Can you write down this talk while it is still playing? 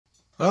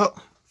Well,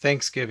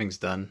 Thanksgiving's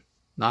done.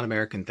 Not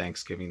American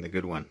Thanksgiving, the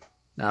good one.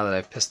 Now that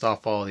I've pissed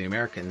off all the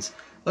Americans,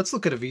 let's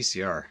look at a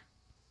VCR.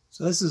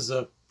 So this is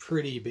a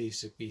pretty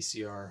basic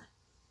VCR.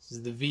 This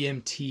is the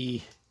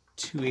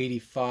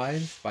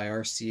VMT-285 by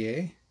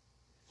RCA.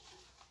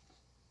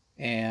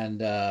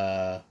 And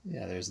yeah,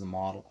 there's the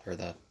model, or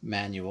the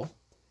manual.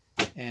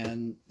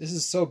 And this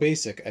is so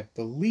basic. I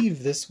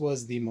believe this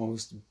was the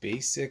most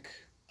basic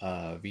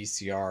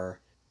VCR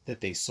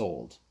that they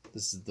sold.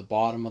 This is the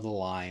bottom of the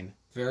line.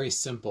 Very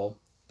simple,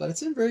 but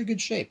it's in very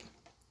good shape.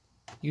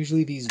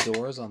 Usually these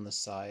doors on the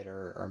side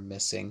are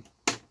missing.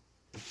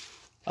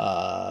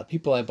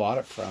 People I bought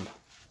it from.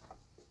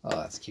 Oh,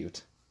 that's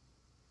cute.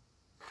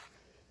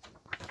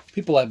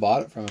 People I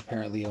bought it from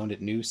apparently owned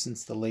it new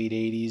since the late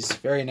 80s.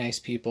 Very nice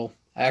people.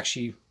 I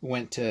actually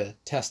went to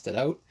test it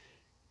out,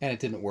 and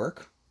it didn't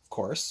work. Of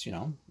course, you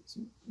know,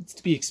 it's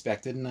to be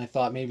expected, and I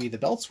thought maybe the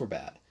belts were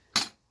bad.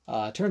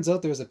 Turns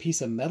out there was a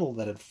piece of metal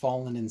that had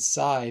fallen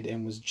inside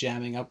and was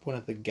jamming up one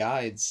of the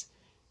guides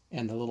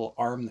and the little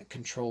arm that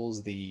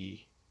controls the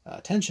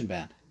tension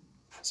band.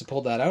 So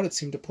pulled that out, it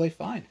seemed to play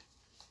fine.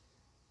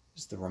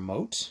 There's the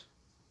remote.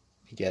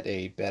 You get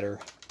a better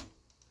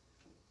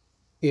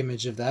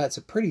image of that. It's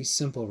a pretty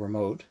simple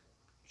remote.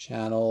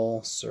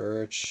 Channel,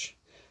 search.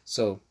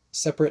 So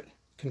separate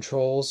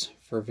controls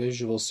for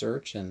visual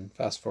search and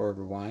fast forward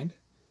rewind.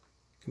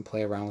 You can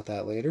play around with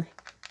that later.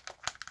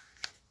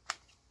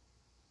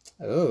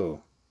 Oh,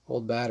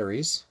 old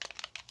batteries.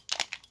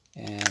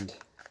 And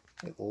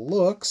it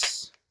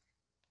looks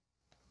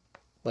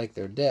like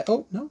they're dead.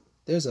 Oh, no,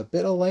 there's a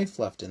bit of life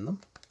left in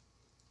them.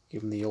 Give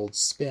them the old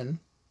spin,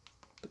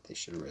 but they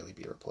should really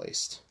be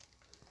replaced.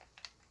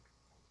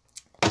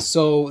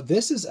 So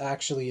this is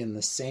actually in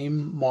the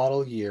same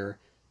model year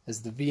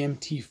as the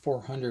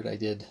VMT-400 I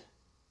did.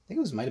 I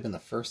think it might have been the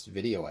first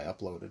video I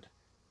uploaded.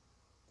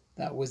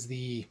 That was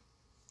the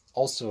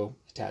also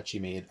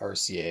Hitachi-made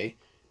RCA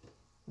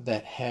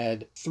that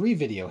had 3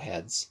 video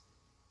heads,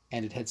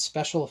 and it had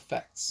special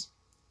effects.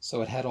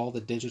 So it had all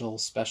the digital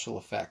special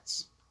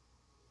effects.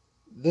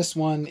 This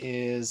one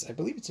is, I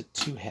believe it's a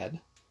 2-head.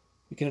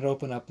 We can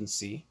open up and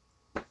see.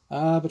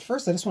 But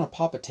first I just want to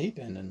pop a tape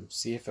in and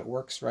see if it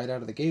works right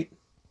out of the gate.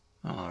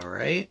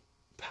 Alright,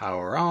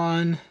 power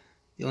on.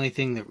 The only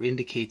thing that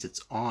indicates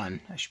it's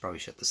on, I should probably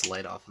shut this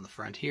light off on the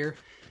front here,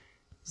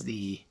 is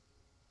the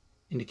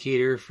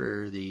indicator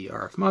for the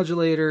RF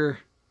modulator.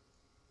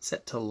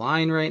 Set to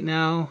line right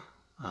now.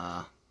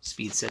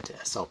 Speed set to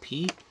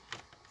SLP.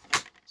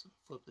 So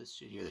flip this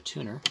to hear the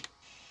tuner.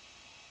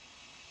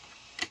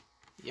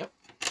 Yep.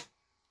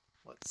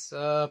 Let's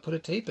put a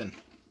tape in.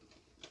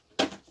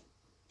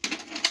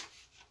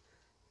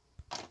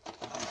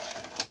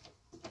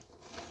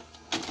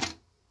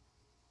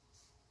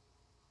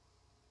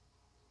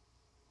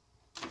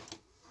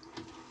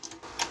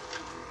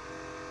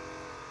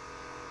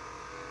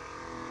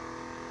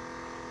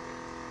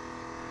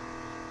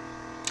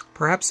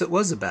 Perhaps it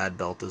was a bad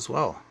belt as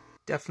well.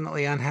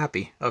 Definitely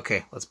unhappy.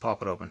 Okay, let's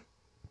pop it open.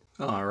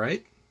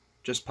 Alright,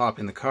 just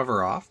popping the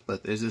cover off,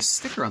 but there's a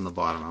sticker on the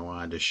bottom I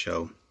wanted to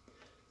show.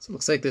 So it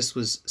looks like this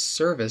was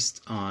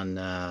serviced on,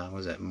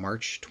 was it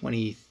March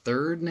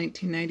 23rd,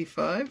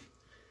 1995?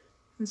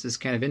 This is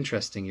kind of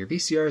interesting. Your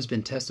VCR has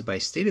been tested by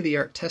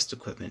state-of-the-art test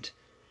equipment.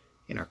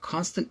 In our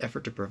constant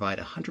effort to provide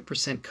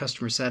 100%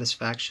 customer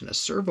satisfaction, a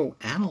servo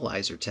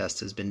analyzer test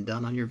has been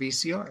done on your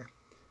VCR.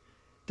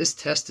 This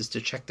test is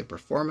to check the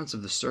performance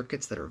of the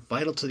circuits that are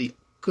vital to the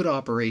good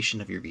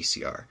operation of your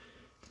VCR.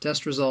 The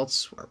test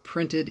results are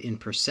printed in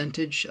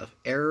percentage of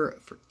error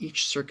for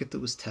each circuit that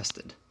was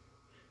tested.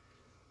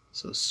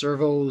 So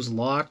servos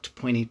locked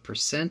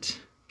 0.8%,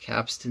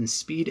 capstan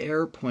speed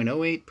error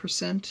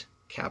 0.08%,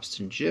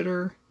 capstan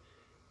jitter,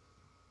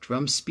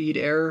 drum speed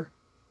error.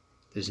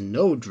 There's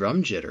no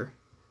drum jitter.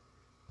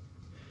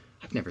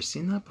 I've never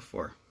seen that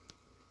before.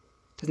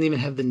 Doesn't even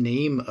have the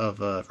name of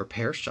a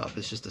repair shop.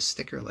 It's just a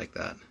sticker like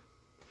that.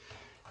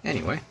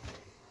 Anyway,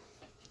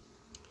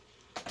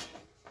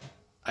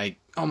 I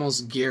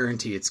almost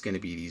guarantee it's going to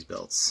be these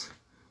belts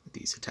with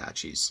these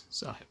Hitachis.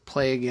 So I hit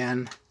play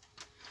again.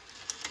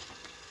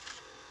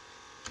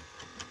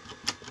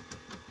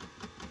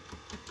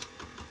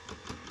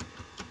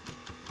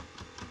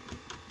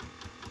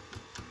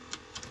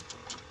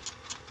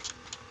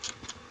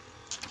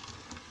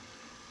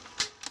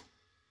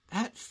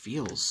 That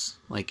feels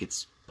like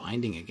it's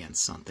binding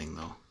against something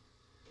though.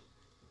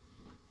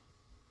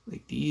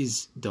 Like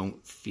these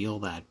don't feel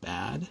that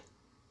bad.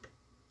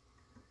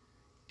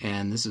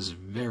 And this is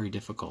very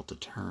difficult to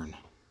turn.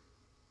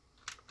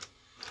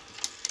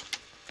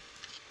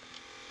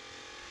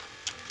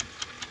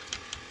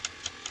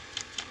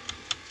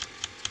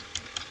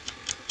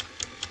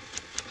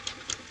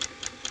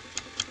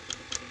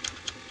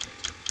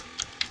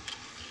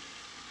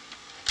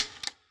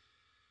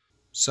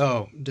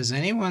 So, does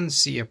anyone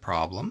see a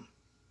problem?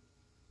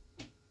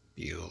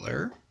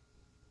 Bueller.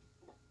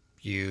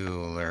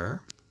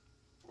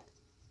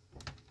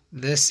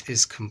 This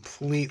is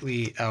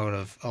completely out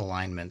of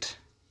alignment.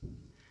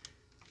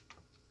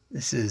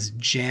 This is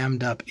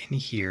jammed up in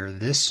here.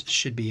 This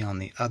should be on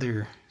the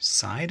other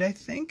side, I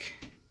think.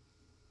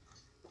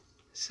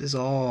 This is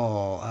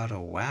all out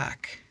of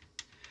whack.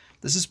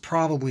 This is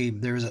probably,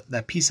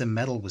 that piece of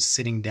metal was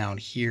sitting down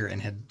here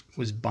and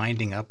was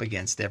binding up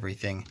against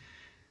everything.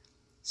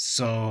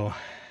 So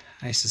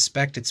I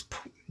suspect it's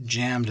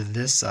jammed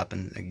this up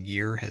and a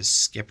gear has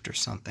skipped or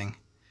something.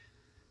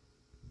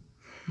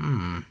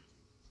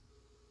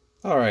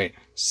 Alright,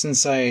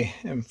 since I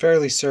am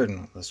fairly certain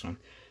with this one,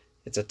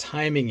 it's a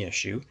timing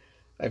issue,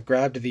 I've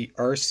grabbed the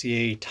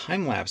RCA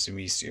time-lapse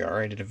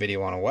VCR I did a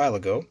video on a while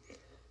ago,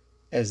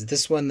 as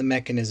this one the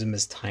mechanism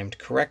is timed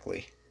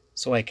correctly.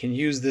 So I can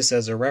use this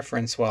as a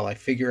reference while I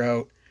figure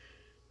out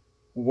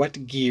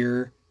what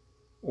gear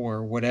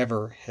or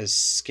whatever has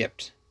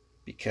skipped,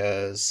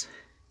 because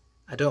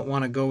I don't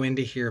want to go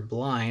into here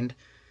blind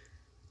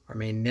or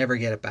may never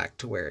get it back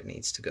to where it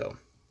needs to go.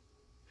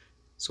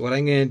 So what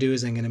I'm going to do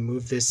is I'm going to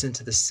move this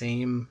into the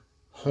same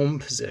home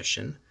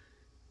position.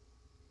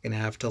 I'm going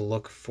to have to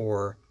look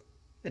for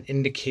an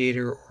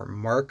indicator or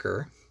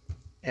marker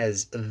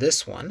as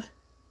this one.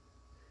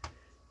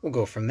 We'll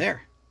go from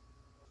there.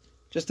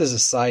 Just as a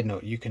side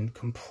note, you can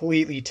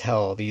completely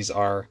tell these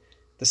are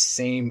the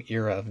same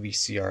era of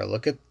VCR.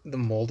 Look at the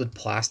molded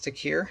plastic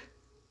here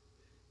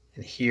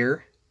and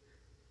here.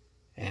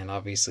 And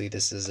obviously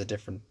this is a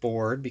different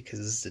board because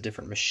this is a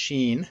different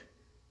machine.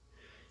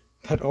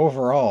 But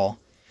overall,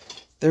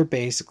 they're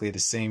basically the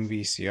same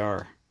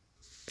VCR.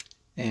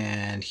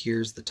 And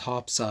here's the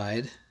top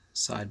side,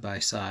 side by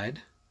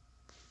side.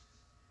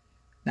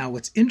 Now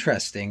what's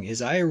interesting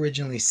is I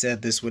originally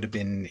said this would have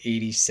been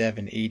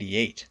 87,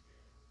 88.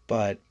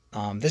 But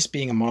this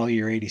being a model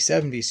year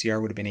 87 VCR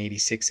would have been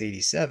 86,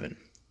 87.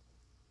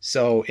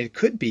 So it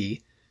could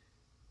be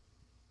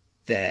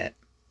that,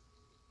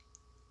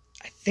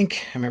 I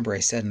think, I remember I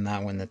said in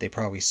that one that they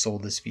probably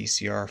sold this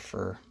VCR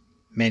for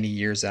many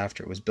years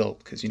after it was built,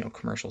 because, you know,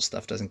 commercial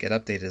stuff doesn't get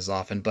updated as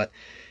often, but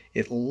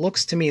it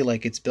looks to me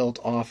like it's built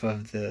off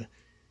of the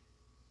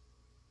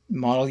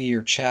model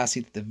year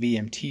chassis that the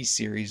VMT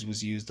series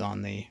was used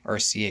on the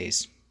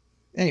RCAs.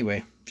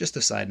 Anyway, just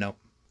a side note.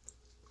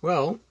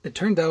 Well, it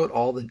turned out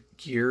all the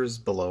gears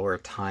below are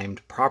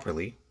timed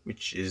properly,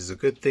 which is a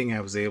good thing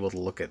I was able to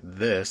look at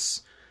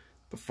this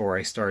before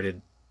I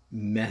started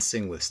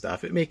messing with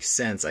stuff. It makes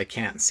sense. I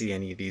can't see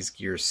any of these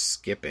gears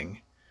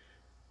skipping.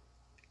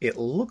 It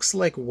looks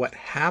like what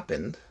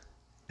happened,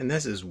 and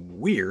this is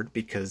weird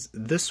because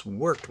this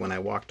worked when I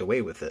walked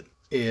away with it,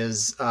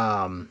 is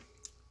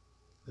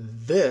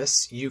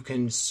this you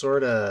can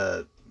sort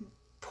of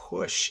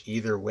push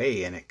either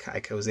way, and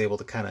I was able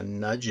to kind of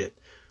nudge it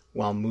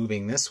while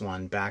moving this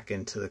one back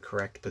into the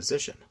correct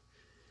position.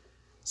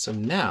 So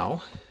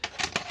now,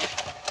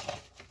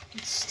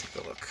 let's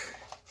take a look.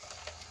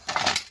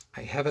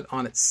 I have it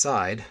on its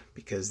side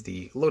because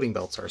the loading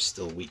belts are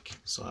still weak,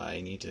 so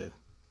I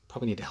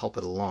probably need to help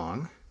it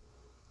along.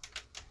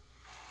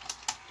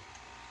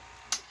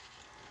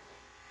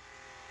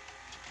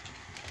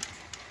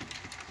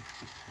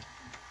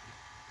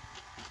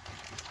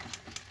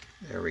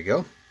 There we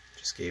go.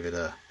 Just gave it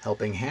a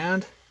helping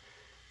hand.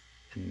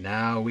 And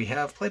now we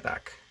have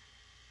playback.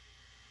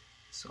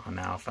 So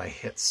now if I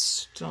hit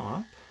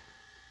stop,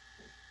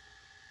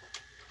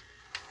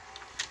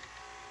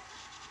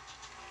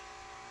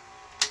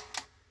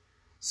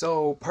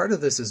 so part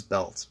of this is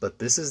belts, but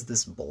this is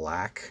this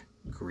black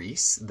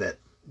grease that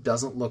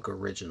doesn't look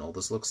original.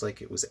 This looks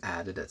like it was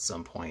added at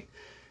some point.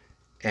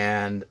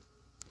 And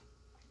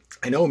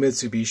I know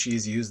Mitsubishi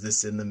has used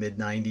this in the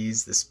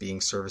mid-90s, this being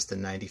serviced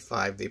in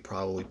 95. They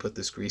probably put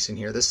this grease in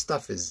here. This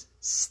stuff is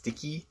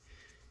sticky.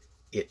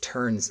 It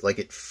turns, like,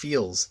 it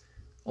feels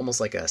almost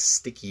like a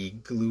sticky,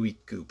 gluey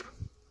goop.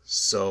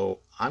 So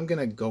I'm going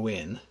to go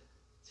in,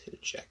 hit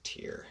eject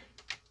here.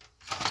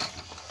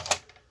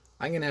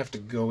 I'm going to have to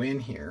go in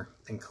here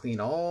and clean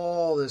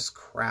all this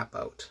crap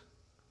out,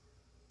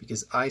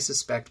 because I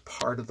suspect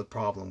part of the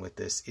problem with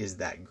this is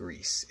that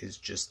grease is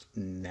just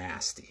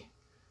nasty.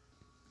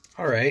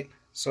 Alright,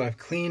 so I've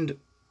cleaned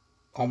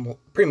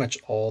pretty much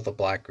all the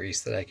black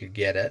grease that I could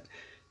get at,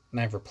 and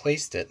I've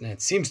replaced it, and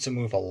it seems to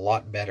move a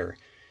lot better.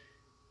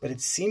 But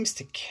it seems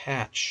to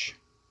catch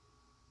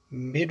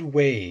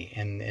midway,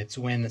 and it's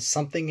when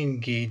something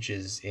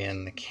engages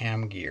in the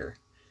cam gear.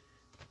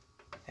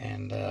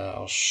 And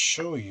I'll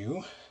show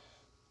you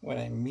what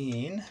I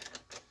mean.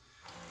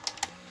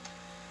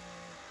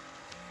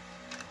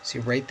 See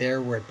right there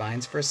where it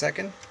binds for a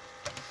second?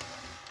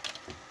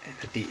 And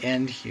at the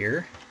end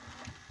here,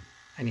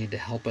 I need to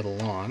help it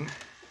along.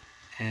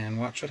 And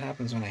watch what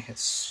happens when I hit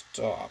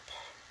stop.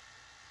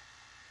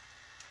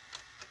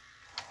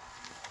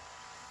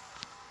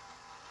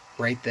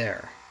 Right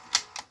there.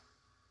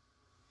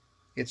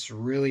 It's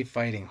really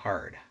fighting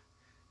hard.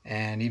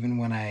 And even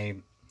when I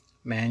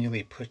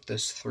manually put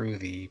this through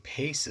the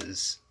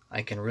paces,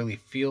 I can really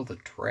feel the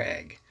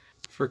drag.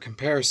 For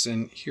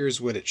comparison, here's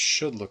what it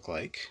should look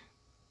like.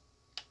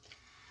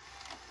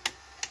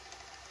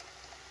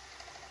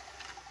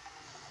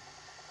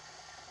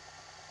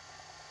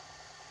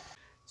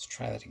 Let's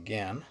try that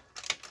again.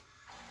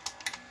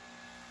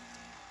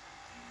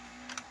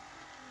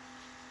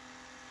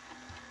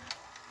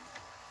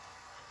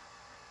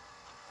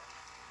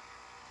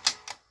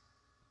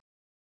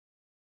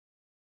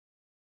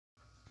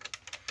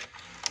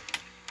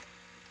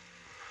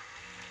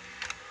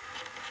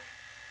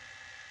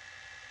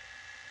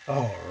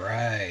 All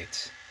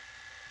right.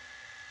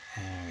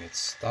 And we hit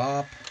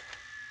stop.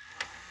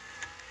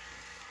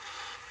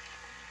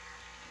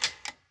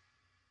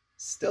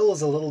 Still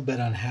is a little bit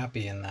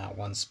unhappy in that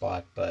one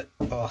spot, but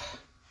oh,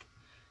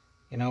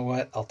 you know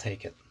what? I'll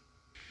take it.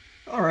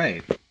 All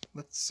right,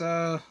 let's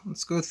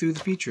go through the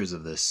features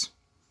of this.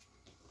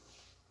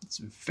 It's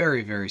a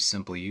very, very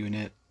simple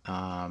unit.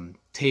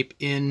 Tape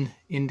in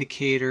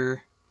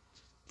indicator.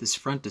 This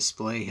front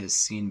display has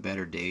seen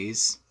better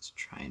days. Let's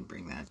try and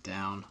bring that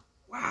down.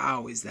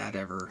 Wow, is that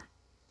ever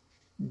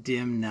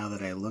dim now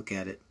that I look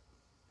at it?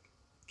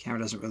 Camera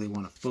doesn't really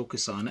want to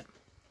focus on it.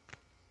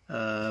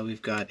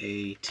 We've got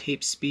a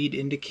tape speed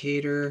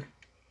indicator,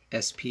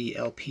 SP,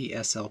 LP,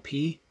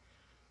 SLP.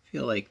 I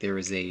feel like there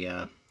was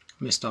a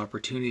missed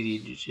opportunity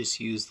to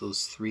just use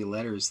those 3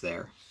 letters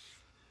there.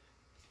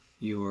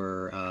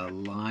 Your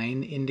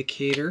line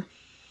indicator.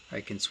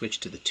 I can switch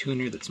to the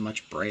tuner that's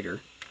much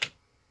brighter.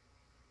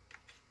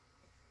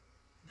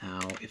 Now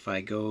if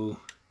I go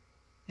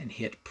and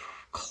hit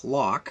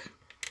clock,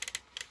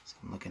 so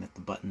I'm looking at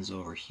the buttons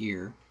over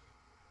here.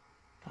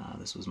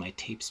 This was my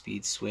tape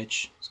speed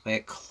switch. So if I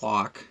hit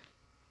clock,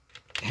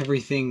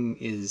 everything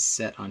is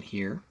set on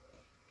here.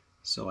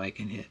 So I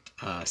can hit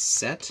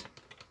set,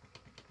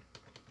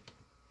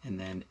 and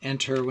then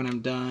enter when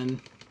I'm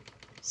done.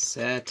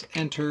 Set,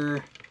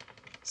 enter,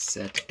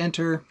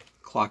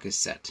 clock is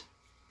set.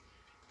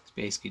 It's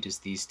basically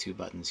just these 2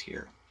 buttons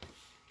here.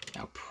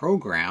 Now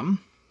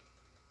program,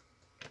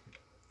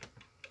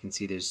 you can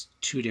see there's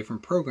 2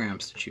 different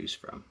programs to choose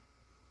from.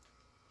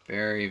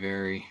 Very,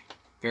 very,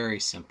 very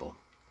simple.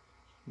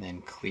 And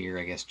then clear,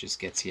 I guess, just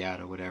gets you out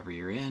of whatever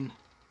you're in.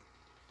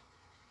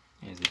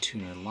 There's a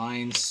tuner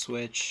line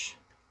switch.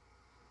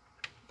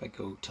 If I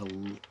go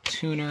to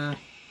tuner,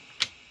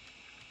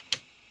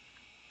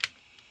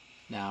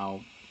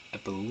 now I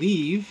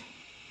believe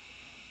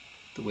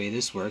the way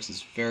this works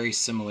is very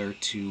similar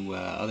to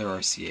other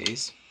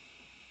RCAs.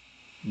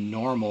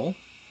 Normal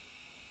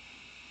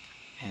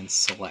and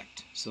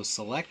select. So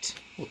select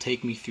will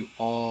take me through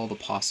all the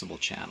possible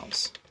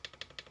channels.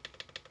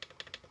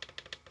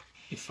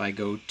 If I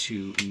go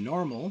to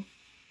normal,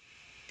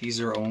 these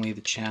are only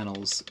the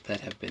channels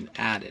that have been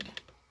added.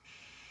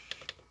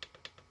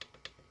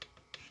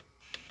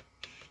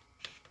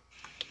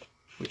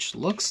 Which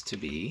looks to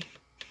be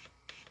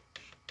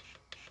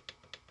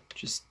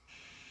just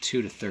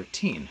 2 to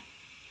 13.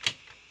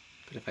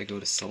 But if I go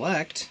to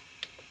select,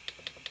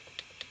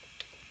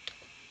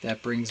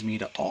 that brings me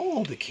to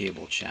all the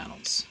cable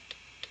channels.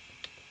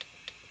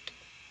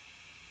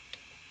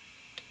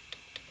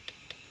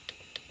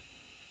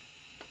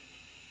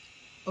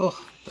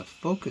 Oh, the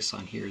focus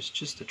on here is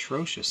just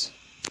atrocious.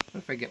 What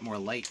if I get more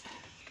light?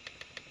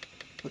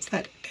 What's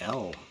that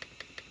L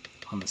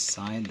on the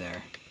side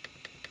there?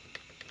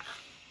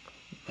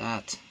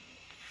 That.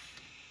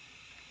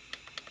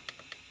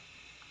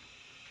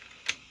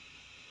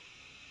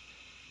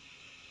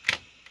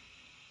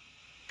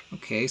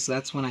 Okay, so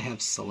that's when I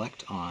have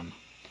select on.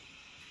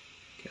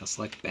 Okay, I'll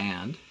select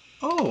band.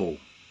 Oh!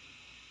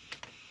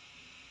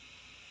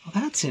 Well,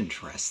 that's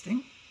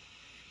interesting.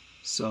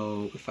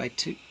 So if I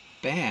took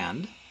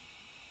band,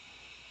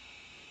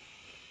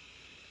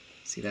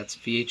 see, that's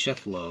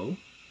VHF low,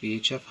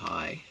 VHF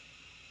high,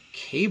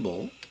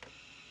 cable,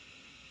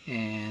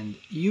 and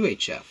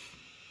UHF.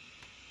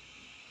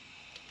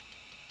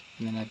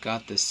 And then I've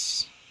got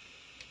this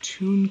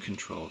tune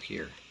control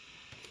here.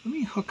 Let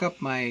me hook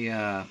up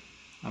my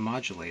my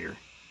modulator.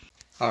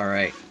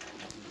 Alright,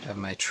 I have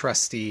my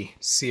trusty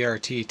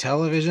CRT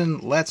television.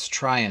 Let's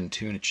try and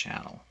tune a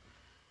channel.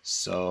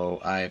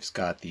 So I've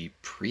got the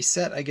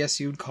preset, I guess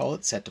you would call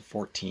it, set to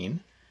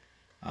 14.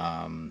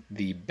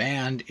 The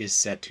band is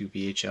set to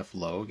VHF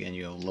low. Again,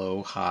 you have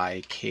low,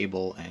 high,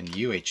 cable, and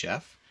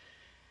UHF.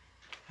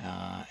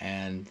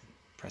 And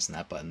pressing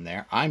that button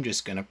there, I'm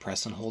just going to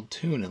press and hold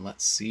tune, and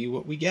let's see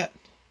what we get.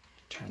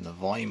 Turn the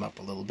volume up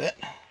a little bit.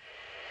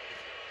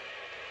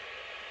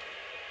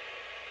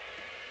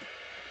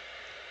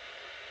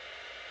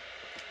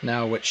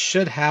 Now what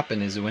should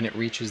happen is when it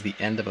reaches the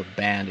end of a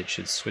band, it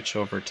should switch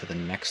over to the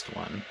next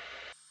one.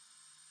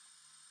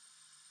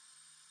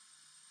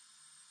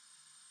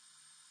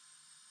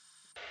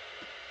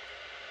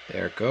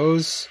 There it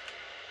goes.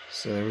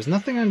 So there was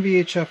nothing on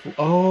VHF.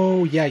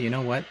 Oh yeah, you know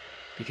what?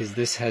 Because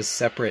this has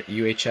separate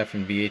UHF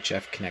and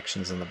VHF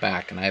connections in the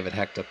back, and I have it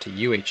hacked up to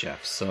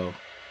UHF. So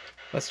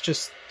let's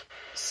just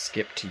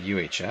skip to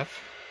UHF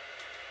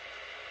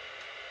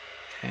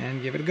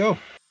and give it a go.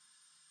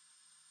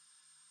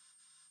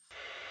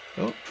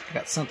 Oh, I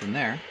got something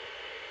there.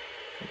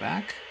 Go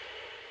back.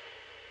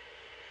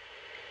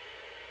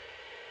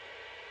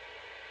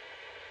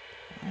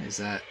 Why is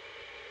that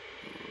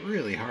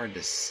really hard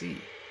to see?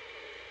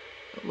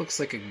 It looks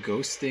like a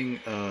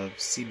ghosting of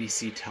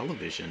CBC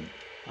television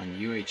on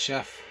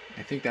UHF.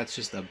 I think that's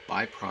just a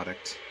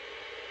byproduct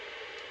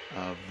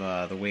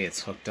of the way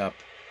it's hooked up.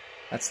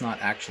 That's not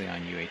actually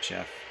on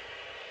UHF.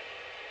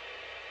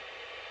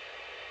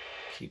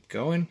 Keep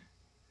going.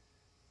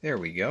 There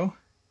we go.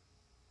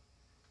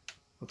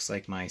 Looks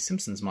like my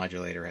Simpsons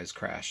modulator has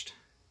crashed.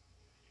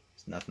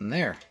 Nothing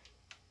there.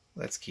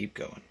 Let's keep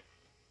going.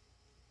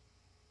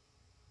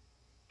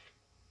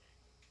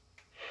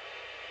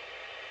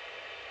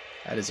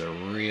 That is a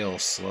real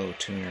slow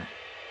tuner.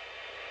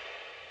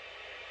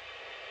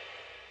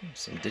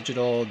 Some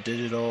digital.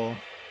 Digital.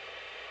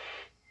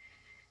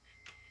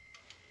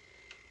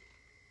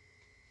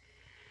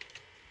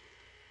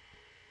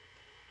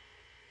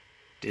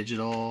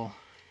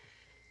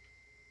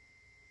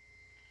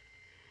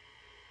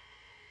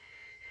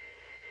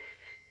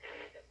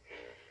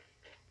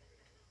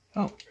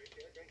 Oh.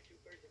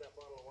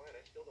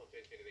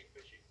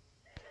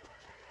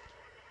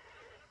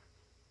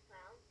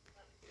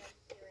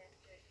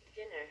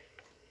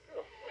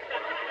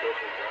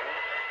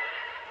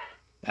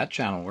 That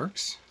channel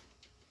works.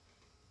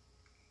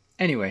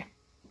 Anyway,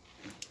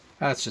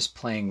 that's just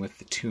playing with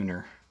the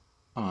tuner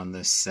on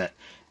this set.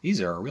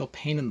 These are a real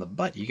pain in the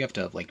butt. You have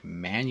to like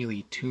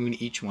manually tune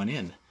each one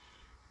in.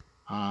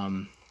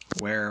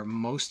 Where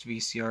most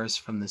VCRs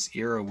from this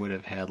era would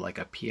have had like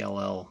a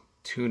PLL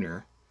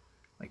tuner,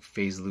 like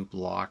phase loop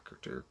lock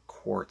or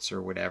quartz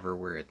or whatever,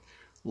 where it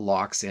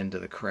locks into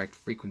the correct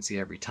frequency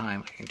every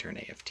time. I can turn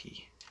AFT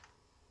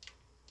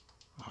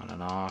on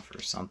and off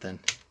or something.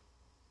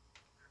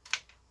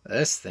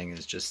 This thing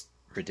is just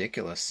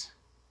ridiculous.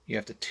 You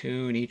have to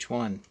tune each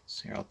one.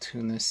 So here, I'll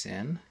tune this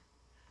in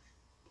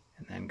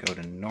and then go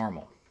to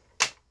normal.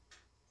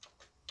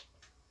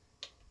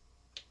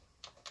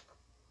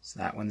 So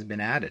that one's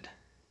been added.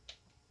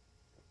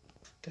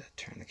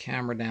 Turn the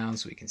camera down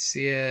so we can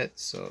see it.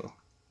 So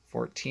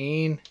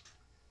 14,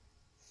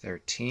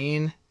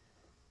 13,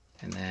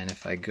 and then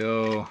if I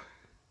go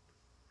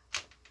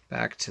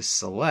back to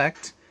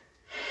select,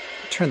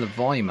 turn the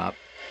volume up.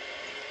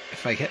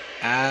 If I hit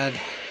add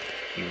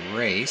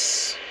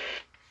erase,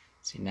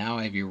 see now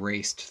I've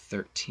erased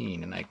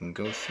 13, and I can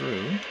go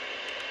through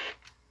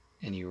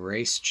and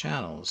erase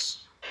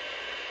channels.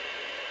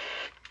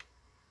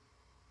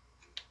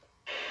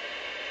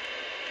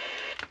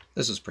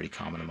 This was pretty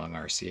common among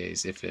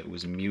RCAs. If it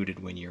was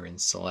muted when you're in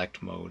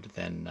select mode,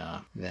 then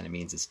it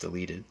means it's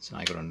deleted. So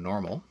now I go to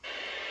normal.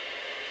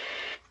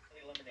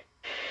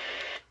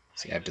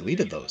 See, I've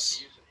deleted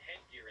those.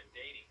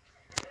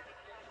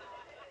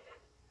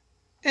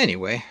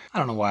 Anyway, I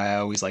don't know why I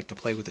always like to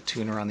play with the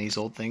tuner on these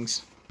old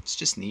things. It's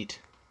just neat.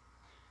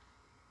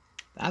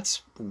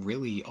 That's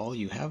really all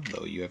you have,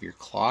 though. You have your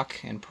clock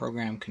and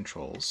program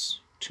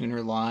controls,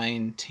 tuner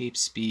line, tape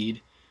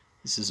speed.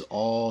 This is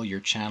all your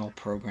channel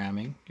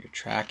programming, your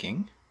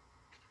tracking.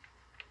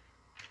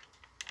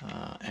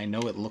 I know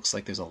it looks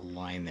like there's a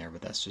line there,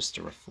 but that's just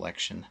a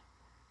reflection.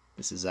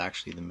 This is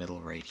actually the middle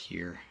right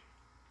here.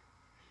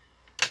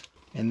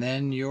 And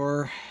then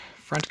your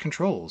front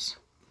controls.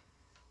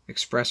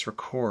 Express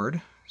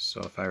record.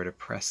 So if I were to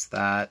press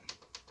that,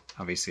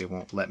 obviously it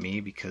won't let me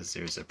because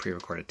there's a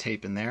pre-recorded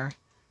tape in there.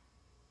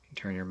 You can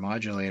turn your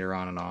modulator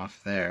on and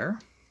off there.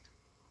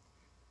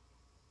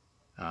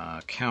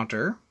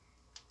 Counter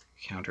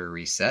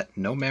reset,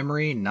 no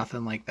memory,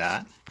 nothing like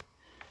that.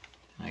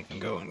 I can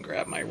go and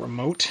grab my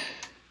remote,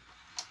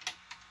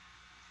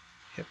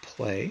 hit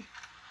play.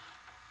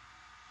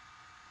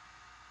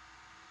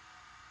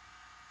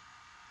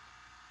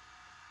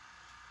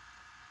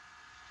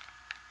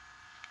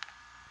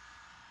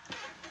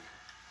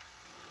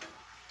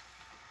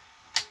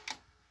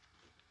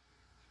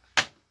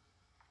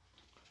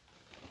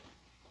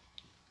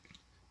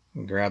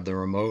 Grab the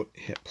remote,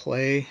 hit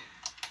play.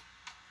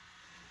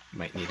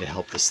 Might need to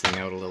help this thing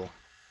out a little.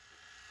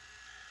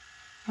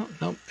 Oh,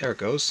 no, there it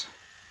goes.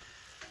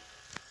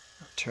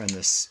 I'll turn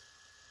this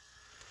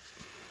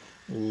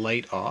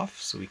light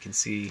off so we can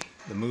see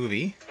the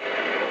movie.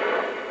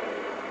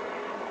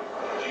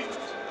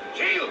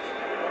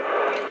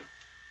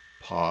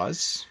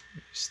 Pause.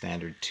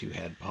 Standard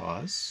 2-head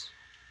pause.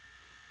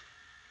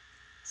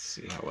 Let's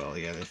see how well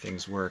the other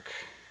things work.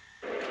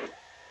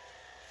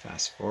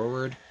 Fast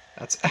forward.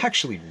 That's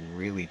actually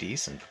really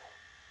decent.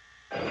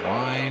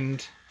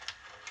 Rewind.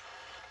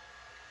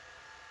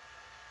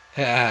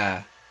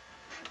 Yeah.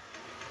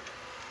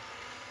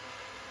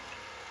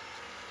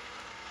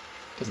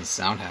 Doesn't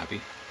sound happy.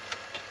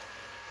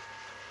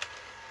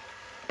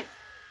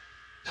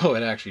 Oh,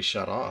 it actually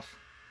shut off.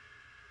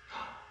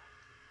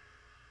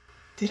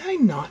 Did I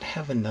not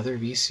have another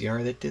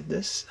VCR that did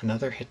this?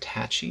 Another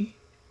Hitachi?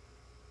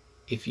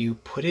 If you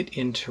put it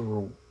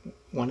into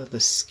one of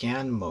the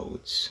scan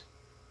modes,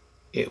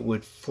 it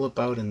would flip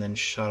out and then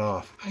shut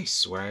off. I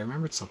swear I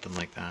remembered something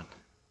like that.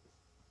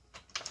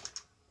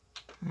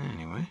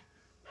 Anyway.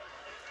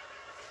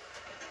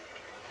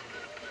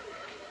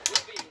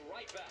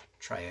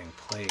 Try and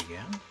play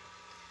again.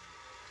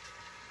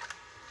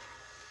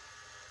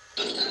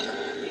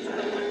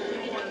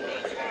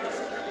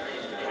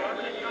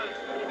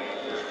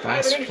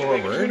 Fast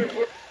forward.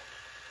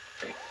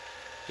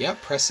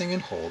 Yep, pressing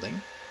and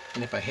holding.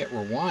 And if I hit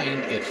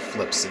rewind, it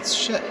flips its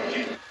shit.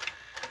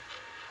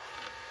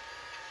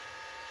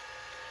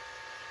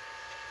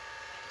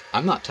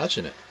 I'm not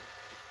touching it.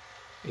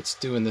 It's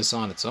doing this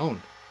on its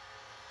own.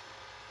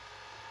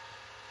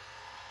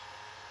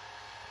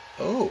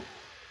 Oh.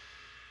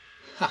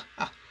 Ha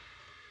ha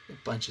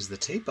bunches the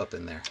tape up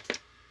in there.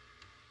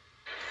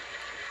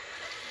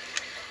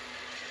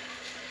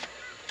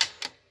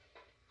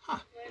 Huh.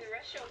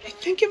 I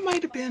think it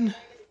might have been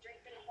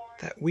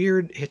that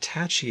weird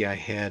Hitachi I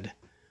had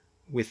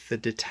with the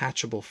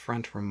detachable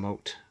front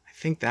remote. I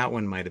think that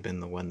one might have been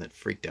the one that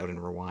freaked out in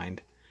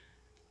rewind.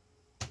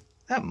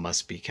 That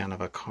must be kind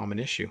of a common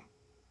issue.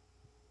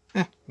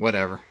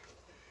 Whatever.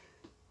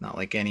 Not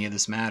like any of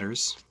this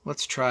matters.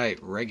 Let's try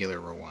regular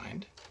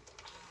rewind.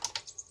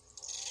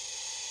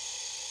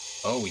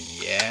 Oh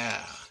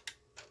yeah.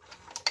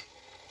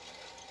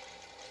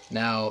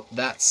 Now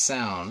that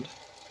sound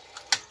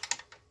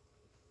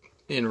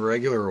in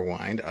regular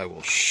rewind, I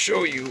will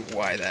show you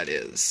why that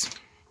is.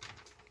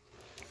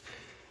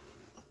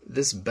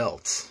 This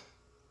belt,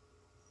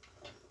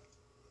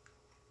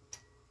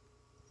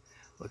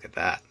 look at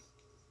that.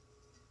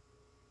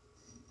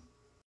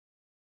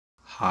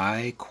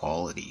 High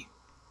quality.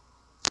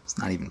 It's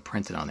not even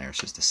printed on there, it's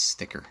just a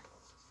sticker.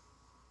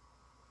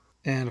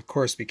 And of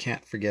course we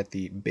can't forget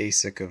the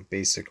basic of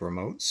basic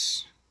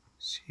remotes.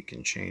 So you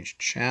can change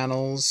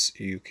channels,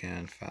 you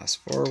can fast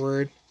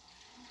forward.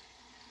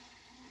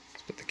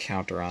 Let's put the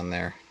counter on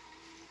there.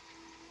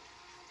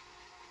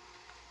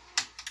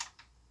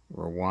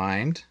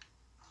 Rewind.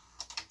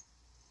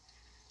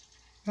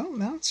 Oh,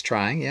 now it's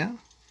trying, yeah.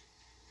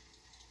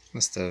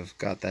 Must have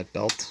got that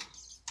belt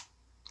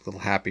a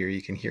little happier,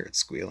 you can hear it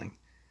squealing.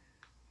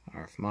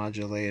 RF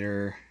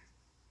modulator.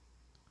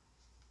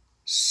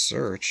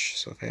 Search,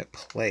 so if I hit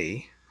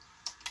play,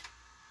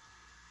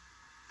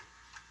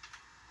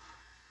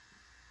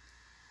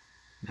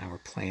 now we're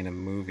playing a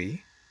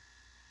movie,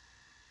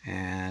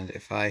 and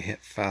if I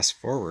hit fast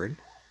forward,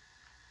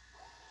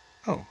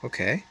 oh,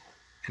 okay,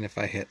 and if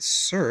I hit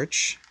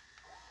search,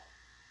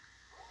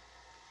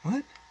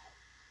 what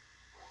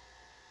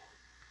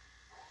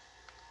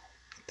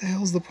the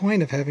hell's the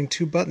point of having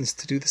two buttons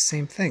to do the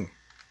same thing?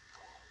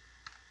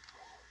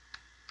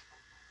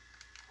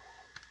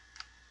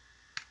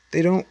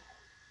 They don't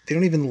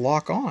even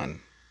lock on.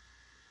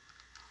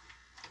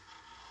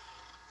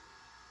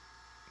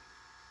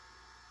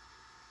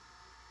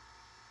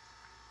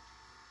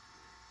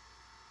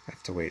 I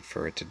have to wait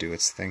for it to do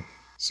its thing.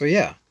 So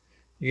yeah,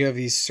 you have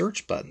these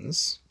search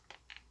buttons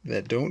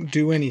that don't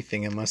do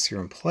anything unless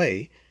you're in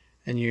play,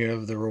 and you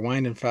have the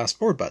rewind and fast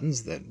forward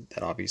buttons that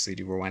obviously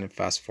do rewind and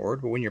fast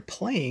forward, but when you're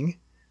playing,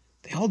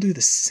 they all do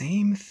the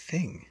same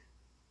thing.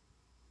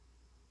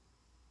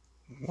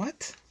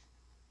 What?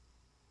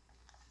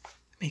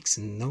 Makes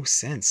no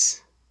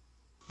sense.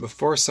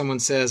 Before someone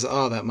says,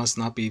 oh, that must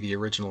not be the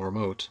original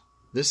remote,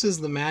 this is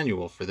the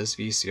manual for this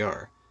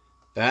VCR.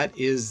 That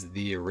is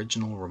the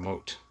original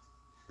remote.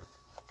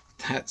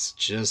 That's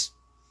just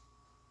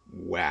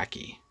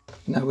wacky.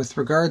 Now, with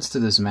regards to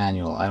this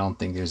manual, I don't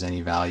think there's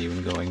any value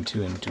in going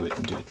into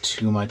it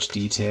too much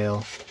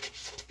detail.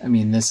 I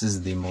mean, this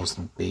is the most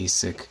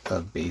basic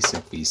of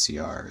basic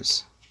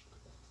VCRs.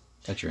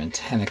 Got your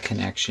antenna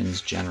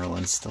connections, general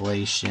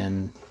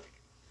installation.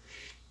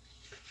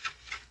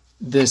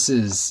 This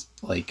is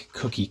like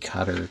cookie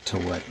cutter to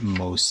what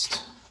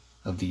most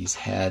of these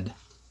had.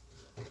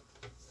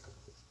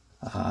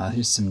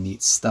 Here's some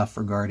neat stuff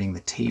regarding the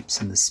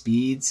tapes and the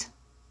speeds.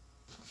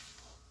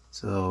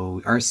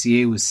 So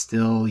RCA was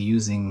still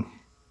using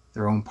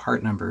their own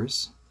part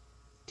numbers.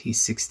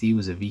 T60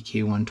 was a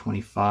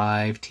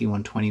VK125,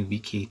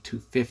 T120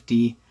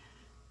 VK250,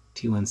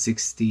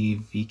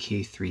 T160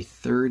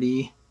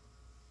 VK330.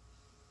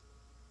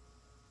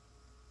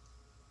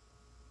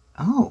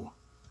 Oh.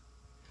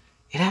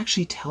 It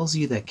actually tells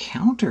you the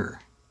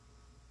counter.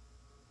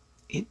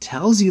 It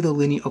tells you the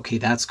linear. Okay,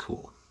 that's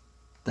cool.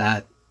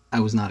 That I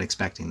was not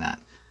expecting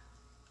that.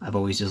 I've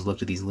always just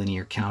looked at these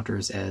linear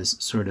counters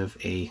as sort of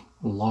a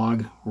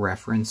log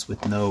reference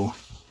with no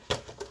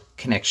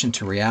connection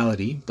to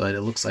reality, but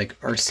it looks like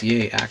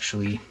RCA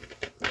actually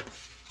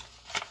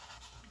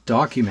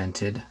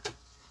documented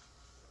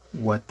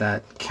what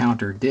that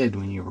counter did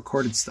when you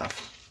recorded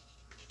stuff.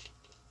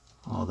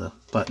 All the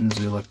buttons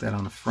we looked at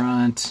on the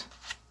front.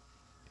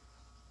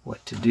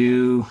 What to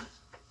do.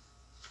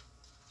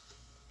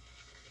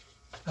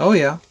 Oh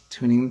yeah,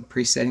 tuning,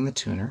 presetting the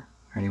tuner.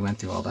 I already went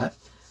through all that.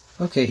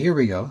 Okay, here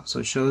we go. So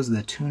it shows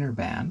the tuner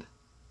band.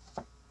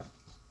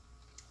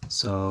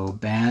 So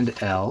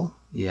band L,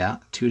 yeah,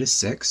 2 to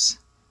 6.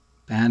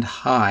 Band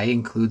high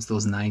includes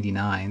those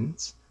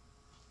 99s.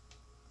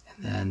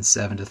 And then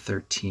 7 to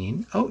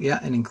 13. Oh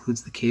yeah, it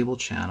includes the cable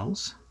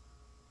channels.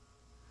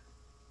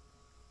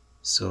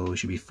 So it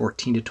should be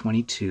 14 to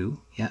 22.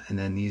 Yeah, and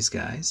then these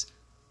guys.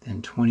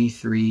 Then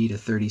 23 to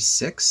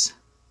 36,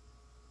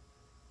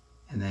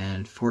 and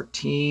then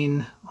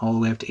 14 all the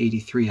way up to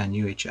 83 on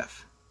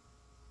UHF.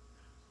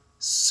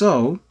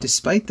 So,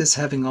 despite this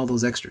having all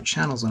those extra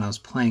channels when I was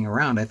playing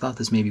around, I thought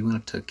this maybe went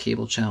up to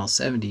cable channel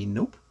 70.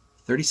 Nope,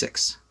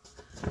 36.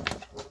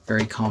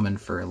 Very common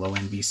for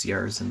low-end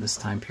VCRs in this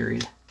time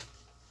period.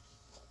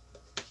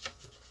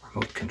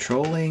 Remote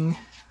controlling,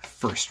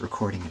 first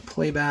recording and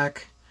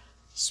playback,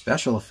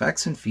 special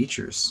effects and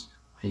features.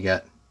 You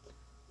got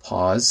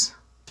pause,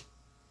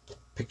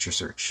 picture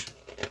search.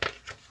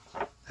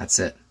 That's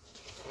it.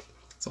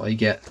 That's all you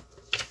get.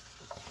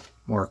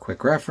 More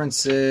quick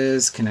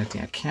references,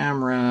 connecting a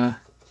camera.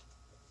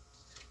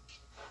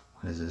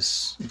 What is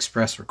this?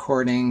 Express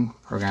recording,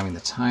 programming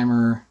the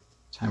timer,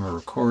 timer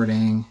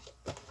recording.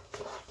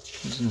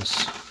 What is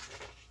this?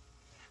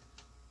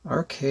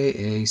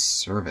 RCA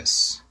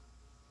service.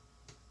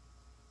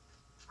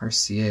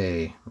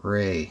 RCA,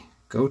 Ray.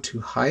 Go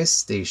to highest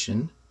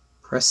station,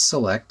 press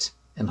select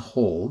and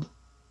hold,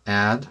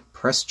 add,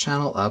 press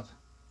channel up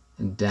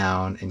and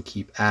down and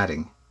keep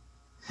adding.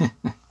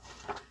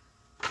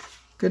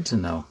 Good to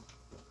know.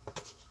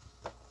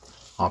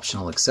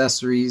 Optional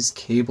accessories,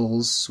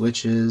 cables,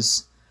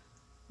 switches,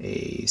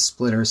 a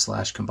splitter /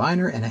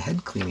 combiner, and a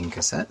head cleaning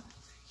cassette.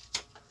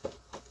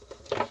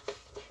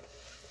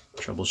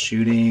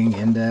 Troubleshooting,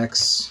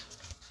 index,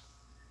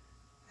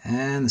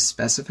 and the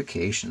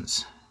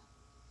specifications.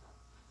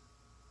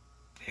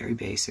 Very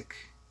basic.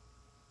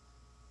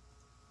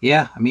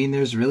 Yeah, I mean,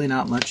 there's really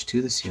not much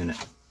to this unit.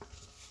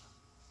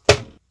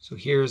 So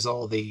here's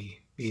all the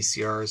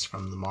VCRs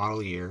from the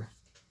model year.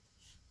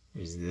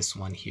 There's this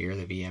one here,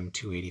 the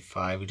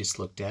VMT-285 we just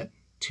looked at.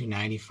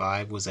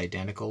 295 was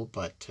identical,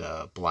 but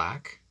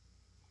black.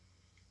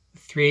 The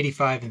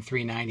 385 and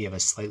 390 have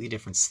a slightly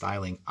different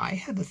styling. I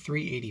had the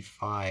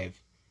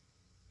 385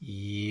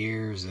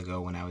 years ago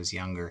when I was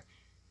younger.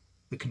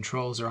 The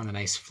controls are on a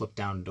nice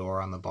flip-down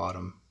door on the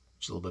bottom,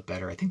 which is a little bit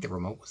better. I think the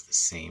remote was the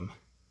same.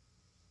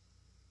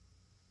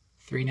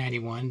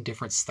 391,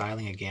 different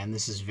styling again.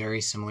 This is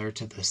very similar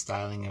to the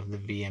styling of the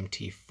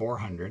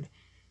VMT-400.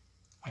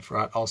 I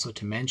forgot also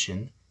to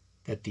mention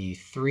that the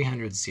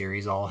 300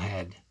 series all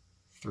had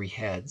 3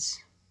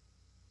 heads.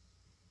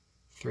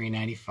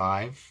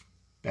 395,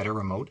 better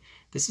remote.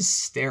 This is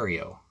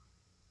stereo.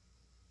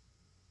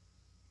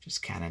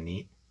 Just kind of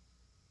neat.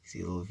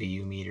 See little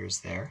VU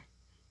meters there.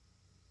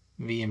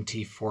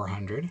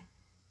 VMT-400.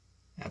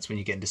 That's when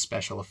you get into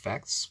special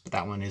effects, but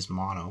that one is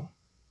mono.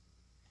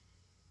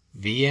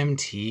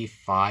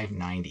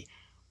 VMT-590.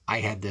 I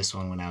had this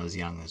one when I was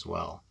young as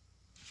well.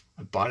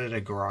 I bought it at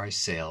a garage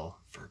sale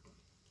for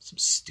some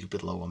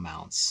stupid low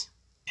amounts,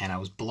 and I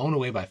was blown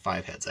away by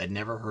 5 heads. I'd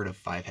never heard of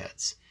 5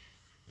 heads.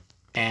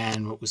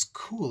 And what was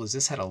cool is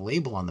this had a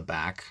label on the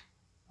back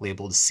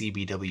labeled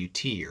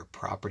CBWT, or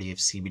property of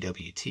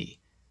CBWT.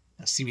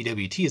 Now,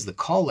 CBWT is the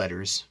call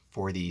letters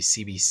for the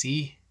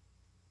CBC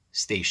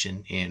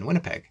station in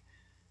Winnipeg.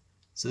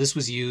 So this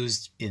was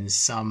used in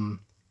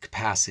some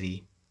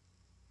capacity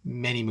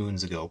many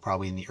moons ago,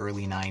 probably in the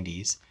early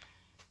 90s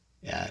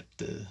at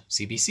the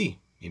CBC.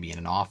 Maybe in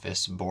an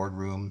office,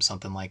 boardroom,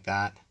 something like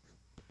that.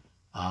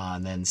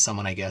 And then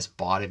someone, I guess,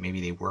 bought it. Maybe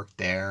they worked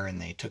there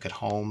and they took it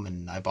home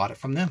and I bought it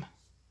from them.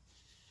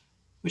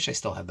 Wish I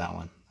still had that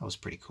one. That was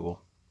pretty cool.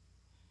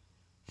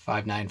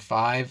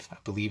 595, I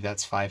believe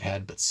that's 5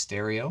 head but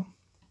stereo.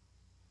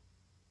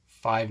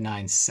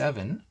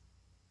 597,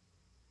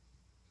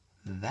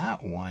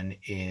 that one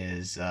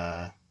is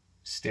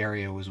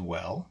stereo as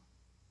well.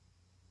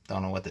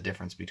 Don't know what the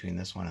difference between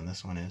this one and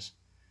this one is.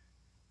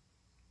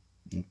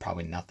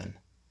 Probably nothing.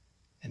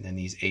 And then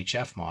these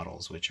HF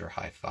models, which are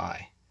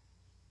hi-fi.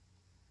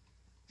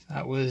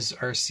 That was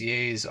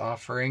RCA's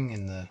offering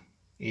in the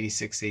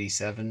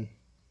 86-87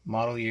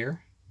 model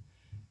year.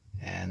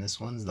 And this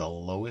one's the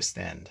lowest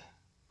end.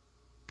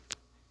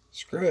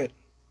 Screw it.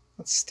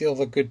 Let's steal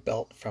the good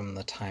belt from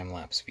the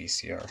time-lapse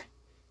VCR.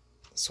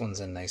 This one's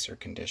in nicer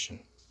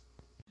condition.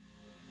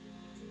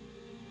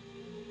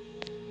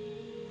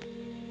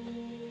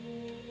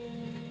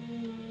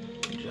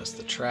 Adjust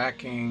the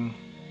tracking.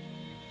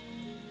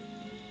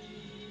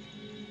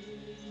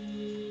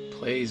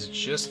 Plays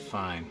just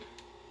fine.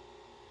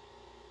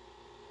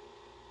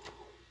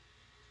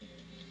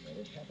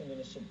 It happened in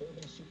a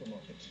suburban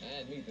supermarket.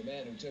 And meet the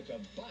man who took a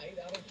bite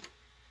out of...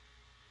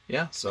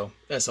 Yeah, so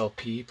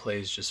SLP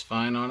plays just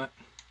fine on it.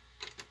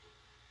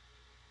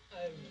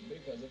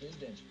 Because of his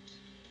dentures.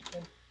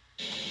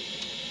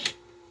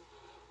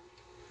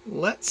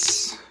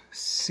 Let's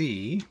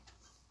see,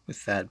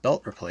 with that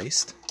belt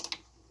replaced,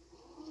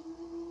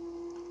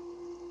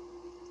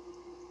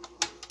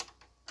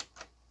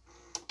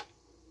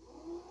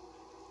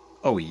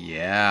 oh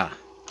yeah,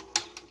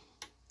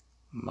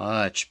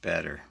 much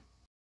better.